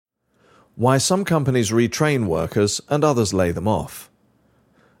Why some companies retrain workers and others lay them off.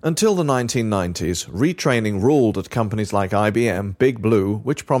 Until the 1990s, retraining ruled at companies like IBM. Big Blue,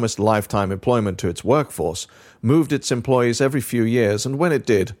 which promised lifetime employment to its workforce, moved its employees every few years and when it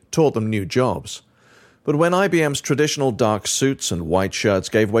did, taught them new jobs. But when IBM's traditional dark suits and white shirts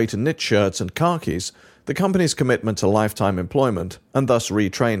gave way to knit shirts and khakis, the company's commitment to lifetime employment, and thus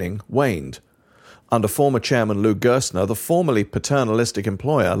retraining, waned. Under former chairman Lou Gerstner, the formerly paternalistic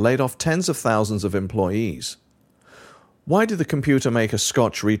employer laid off tens of thousands of employees. Why did the computer maker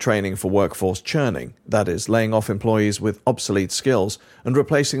scotch retraining for workforce churning, that is, laying off employees with obsolete skills and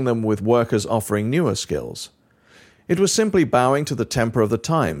replacing them with workers offering newer skills? It was simply bowing to the temper of the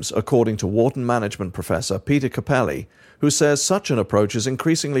times, according to Wharton management professor Peter Capelli, who says such an approach is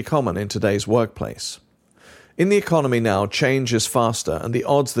increasingly common in today's workplace. In the economy now, change is faster, and the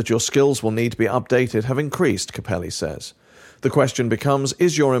odds that your skills will need to be updated have increased, Capelli says. The question becomes,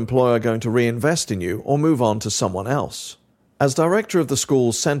 is your employer going to reinvest in you or move on to someone else? As director of the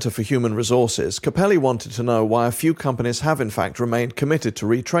school's Center for Human Resources, Capelli wanted to know why a few companies have in fact remained committed to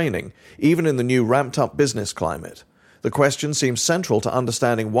retraining, even in the new ramped-up business climate. The question seems central to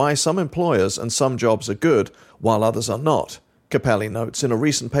understanding why some employers and some jobs are good, while others are not. Capelli notes in a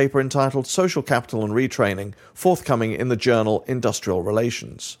recent paper entitled Social Capital and Retraining, forthcoming in the journal Industrial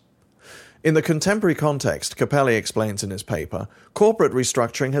Relations. In the contemporary context, Capelli explains in his paper, corporate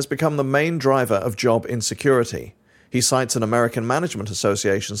restructuring has become the main driver of job insecurity. He cites an American Management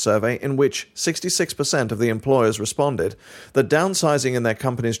Association survey in which 66% of the employers responded that downsizing in their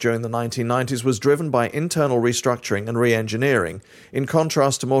companies during the 1990s was driven by internal restructuring and re-engineering, in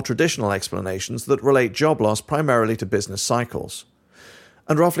contrast to more traditional explanations that relate job loss primarily to business cycles.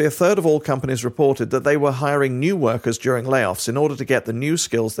 And roughly a third of all companies reported that they were hiring new workers during layoffs in order to get the new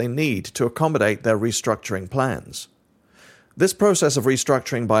skills they need to accommodate their restructuring plans. This process of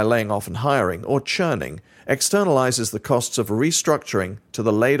restructuring by laying off and hiring, or churning, externalizes the costs of restructuring to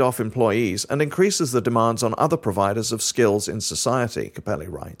the laid-off employees and increases the demands on other providers of skills in society,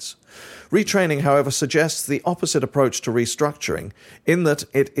 Capelli writes. Retraining, however, suggests the opposite approach to restructuring, in that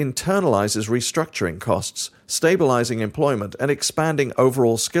it internalizes restructuring costs, stabilizing employment and expanding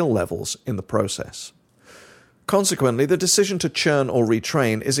overall skill levels in the process. Consequently, the decision to churn or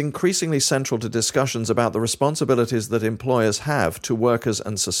retrain is increasingly central to discussions about the responsibilities that employers have to workers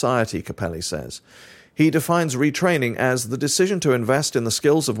and society, Capelli says. He defines retraining as the decision to invest in the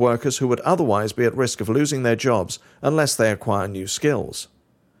skills of workers who would otherwise be at risk of losing their jobs unless they acquire new skills.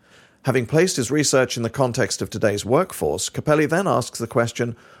 Having placed his research in the context of today's workforce, Capelli then asks the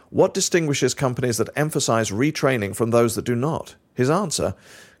question, what distinguishes companies that emphasize retraining from those that do not? His answer,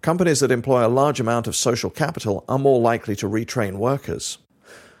 companies that employ a large amount of social capital are more likely to retrain workers.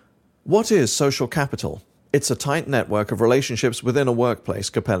 What is social capital? It's a tight network of relationships within a workplace,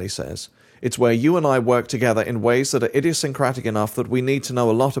 Capelli says. It's where you and I work together in ways that are idiosyncratic enough that we need to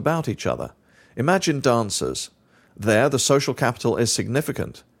know a lot about each other. Imagine dancers. There, the social capital is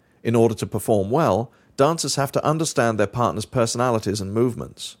significant. In order to perform well, dancers have to understand their partner's personalities and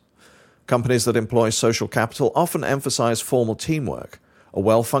movements. Companies that employ social capital often emphasize formal teamwork. A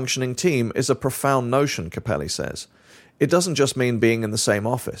well-functioning team is a profound notion, Capelli says. It doesn't just mean being in the same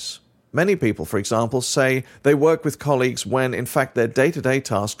office. Many people, for example, say they work with colleagues when, in fact, their day-to-day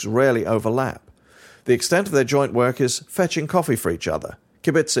tasks rarely overlap. The extent of their joint work is fetching coffee for each other,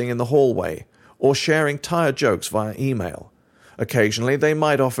 kibitzing in the hallway, or sharing tired jokes via email. Occasionally, they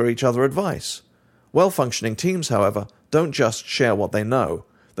might offer each other advice. Well-functioning teams, however, don't just share what they know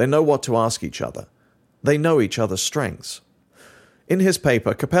what to ask each other. They know each other's strengths. In his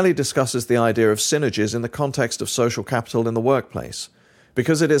paper, Capelli discusses the idea of synergies in the context of social capital in the workplace.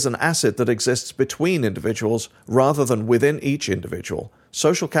 Because it is an asset that exists between individuals rather than within each individual,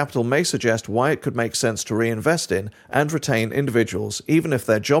 social capital may suggest why it could make sense to reinvest in and retain individuals even if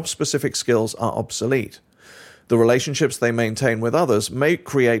their job-specific skills are obsolete. The relationships they maintain with others may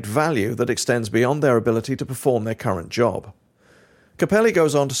create value that extends beyond their ability to perform their current job. Capelli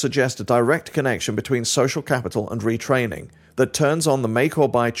goes on to suggest a direct connection between social capital and retraining that turns on the make or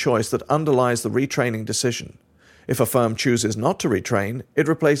buy choice that underlies the retraining decision. If a firm chooses not to retrain, it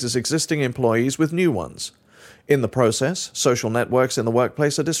replaces existing employees with new ones. In the process, social networks in the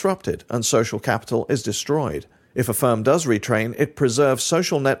workplace are disrupted and social capital is destroyed. If a firm does retrain, it preserves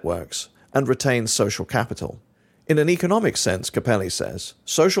social networks and retains social capital. In an economic sense, Capelli says,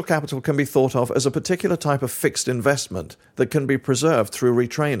 social capital can be thought of as a particular type of fixed investment that can be preserved through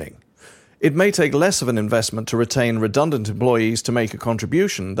retraining. It may take less of an investment to retain redundant employees to make a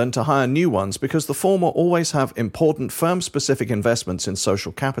contribution than to hire new ones because the former always have important firm-specific investments in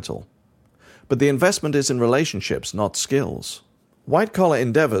social capital. But the investment is in relationships, not skills. White-collar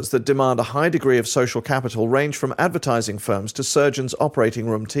endeavors that demand a high degree of social capital range from advertising firms to surgeons' operating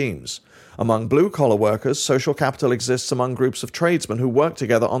room teams. Among blue-collar workers, social capital exists among groups of tradesmen who work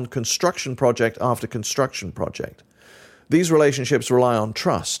together on construction project after construction project. These relationships rely on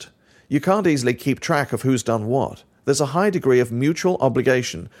trust. You can't easily keep track of who's done what. There's a high degree of mutual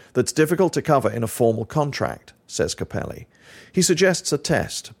obligation that's difficult to cover in a formal contract, says Capelli. He suggests a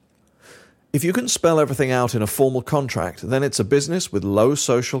test. If you can spell everything out in a formal contract, then it's a business with low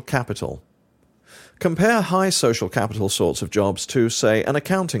social capital. Compare high social capital sorts of jobs to, say, an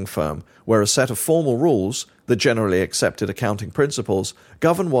accounting firm, where a set of formal rules, the generally accepted accounting principles,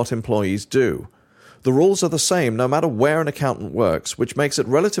 govern what employees do. The rules are the same no matter where an accountant works, which makes it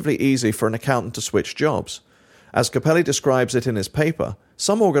relatively easy for an accountant to switch jobs. As Capelli describes it in his paper,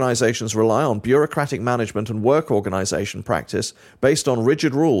 some organizations rely on bureaucratic management and work organization practice based on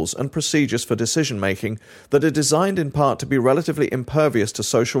rigid rules and procedures for decision-making that are designed in part to be relatively impervious to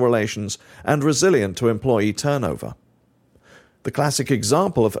social relations and resilient to employee turnover. The classic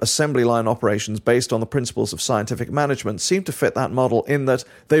example of assembly line operations based on the principles of scientific management seem to fit that model in that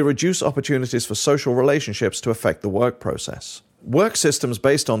they reduce opportunities for social relationships to affect the work process. Work systems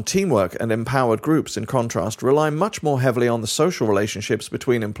based on teamwork and empowered groups, in contrast, rely much more heavily on the social relationships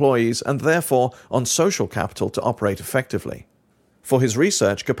between employees and therefore on social capital to operate effectively. For his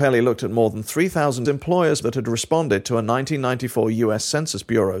research, Capelli looked at more than 3,000 employers that had responded to a 1994 U.S. Census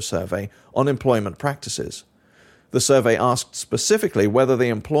Bureau survey on employment practices. The survey asked specifically whether the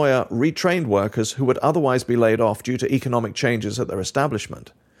employer retrained workers who would otherwise be laid off due to economic changes at their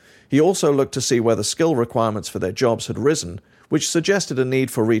establishment. He also looked to see whether skill requirements for their jobs had risen, which suggested a need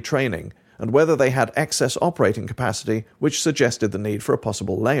for retraining, and whether they had excess operating capacity, which suggested the need for a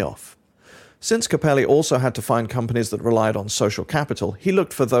possible layoff. Since Capelli also had to find companies that relied on social capital, he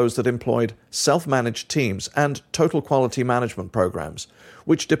looked for those that employed self-managed teams and total quality management programs,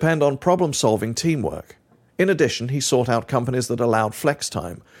 which depend on problem-solving teamwork. In addition, he sought out companies that allowed flex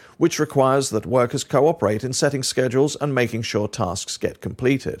time, which requires that workers cooperate in setting schedules and making sure tasks get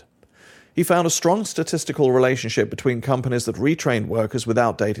completed. He found a strong statistical relationship between companies that retrained workers with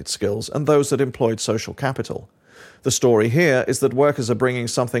outdated skills and those that employed social capital. The story here is that workers are bringing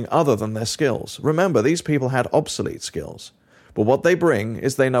something other than their skills. Remember, these people had obsolete skills. But what they bring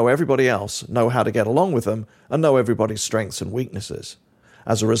is they know everybody else, know how to get along with them, and know everybody's strengths and weaknesses.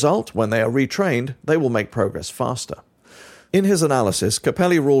 As a result, when they are retrained, they will make progress faster. In his analysis,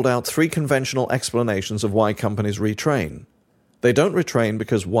 Capelli ruled out 3 conventional explanations of why companies retrain. They don't retrain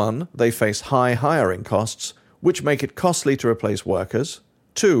because 1. They face high hiring costs, which make it costly to replace workers.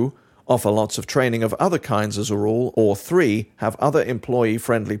 2. Offer lots of training of other kinds as a rule. Or 3. Have other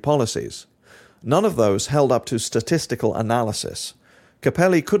employee-friendly policies. None of those held up to statistical analysis.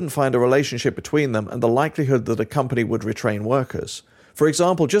 Capelli couldn't find a relationship between them and the likelihood that a company would retrain workers. For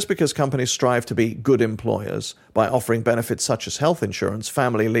example, just because companies strive to be good employers by offering benefits such as health insurance,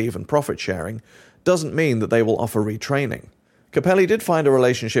 family leave, and profit sharing, doesn't mean that they will offer retraining. Capelli did find a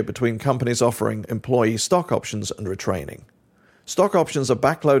relationship between companies offering employee stock options and retraining. Stock options are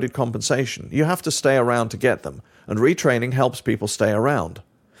backloaded compensation. You have to stay around to get them, and retraining helps people stay around.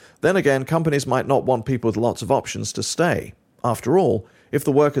 Then again, companies might not want people with lots of options to stay. After all, if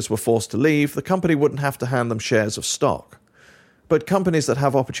the workers were forced to leave, the company wouldn't have to hand them shares of stock. But companies that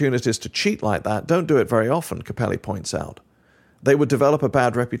have opportunities to cheat like that don't do it very often, Capelli points out. They would develop a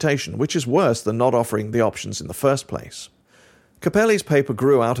bad reputation, which is worse than not offering the options in the first place. Capelli's paper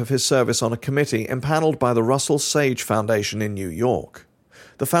grew out of his service on a committee empaneled by the Russell Sage Foundation in New York.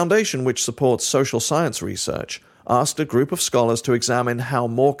 The foundation, which supports social science research, asked a group of scholars to examine how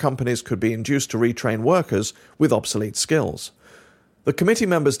more companies could be induced to retrain workers with obsolete skills. The committee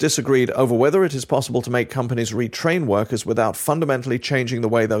members disagreed over whether it is possible to make companies retrain workers without fundamentally changing the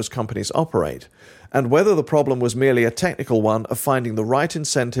way those companies operate, and whether the problem was merely a technical one of finding the right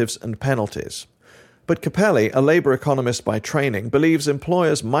incentives and penalties. But Capelli, a labor economist by training, believes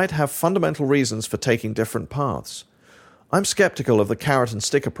employers might have fundamental reasons for taking different paths. I'm skeptical of the carrot and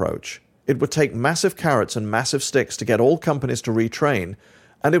stick approach. It would take massive carrots and massive sticks to get all companies to retrain,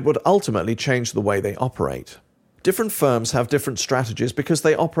 and it would ultimately change the way they operate. Different firms have different strategies because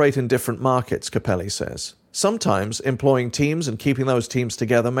they operate in different markets, Capelli says. Sometimes employing teams and keeping those teams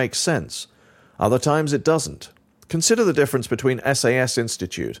together makes sense. Other times it doesn't. Consider the difference between SAS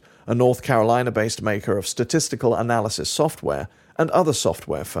Institute, a North Carolina-based maker of statistical analysis software, and other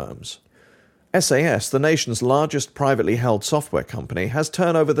software firms. SAS, the nation's largest privately held software company, has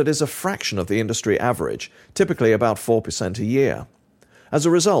turnover that is a fraction of the industry average, typically about 4% a year. As a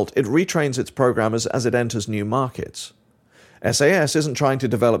result, it retrains its programmers as it enters new markets. SAS isn't trying to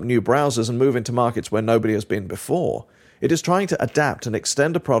develop new browsers and move into markets where nobody has been before. It is trying to adapt and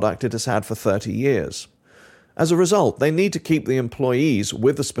extend a product it has had for 30 years. As a result, they need to keep the employees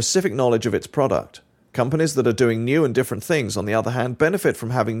with the specific knowledge of its product. Companies that are doing new and different things, on the other hand, benefit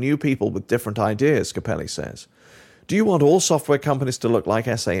from having new people with different ideas, Capelli says. Do you want all software companies to look like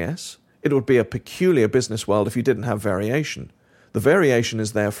SAS? It would be a peculiar business world if you didn't have variation. The variation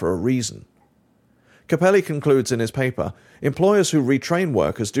is there for a reason. Capelli concludes in his paper, employers who retrain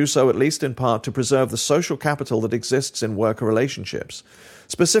workers do so at least in part to preserve the social capital that exists in worker relationships.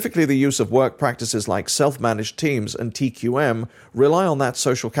 Specifically, the use of work practices like self-managed teams and TQM rely on that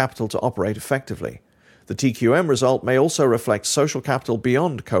social capital to operate effectively. The TQM result may also reflect social capital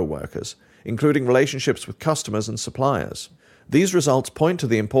beyond co-workers, including relationships with customers and suppliers. These results point to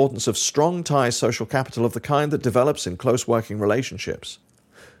the importance of strong tie social capital of the kind that develops in close working relationships.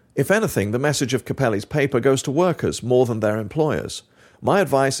 If anything, the message of Capelli's paper goes to workers more than their employers. My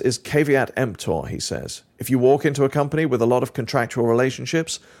advice is caveat emptor, he says. If you walk into a company with a lot of contractual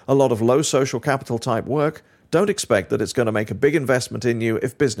relationships, a lot of low social capital type work, don't expect that it's going to make a big investment in you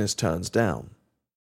if business turns down.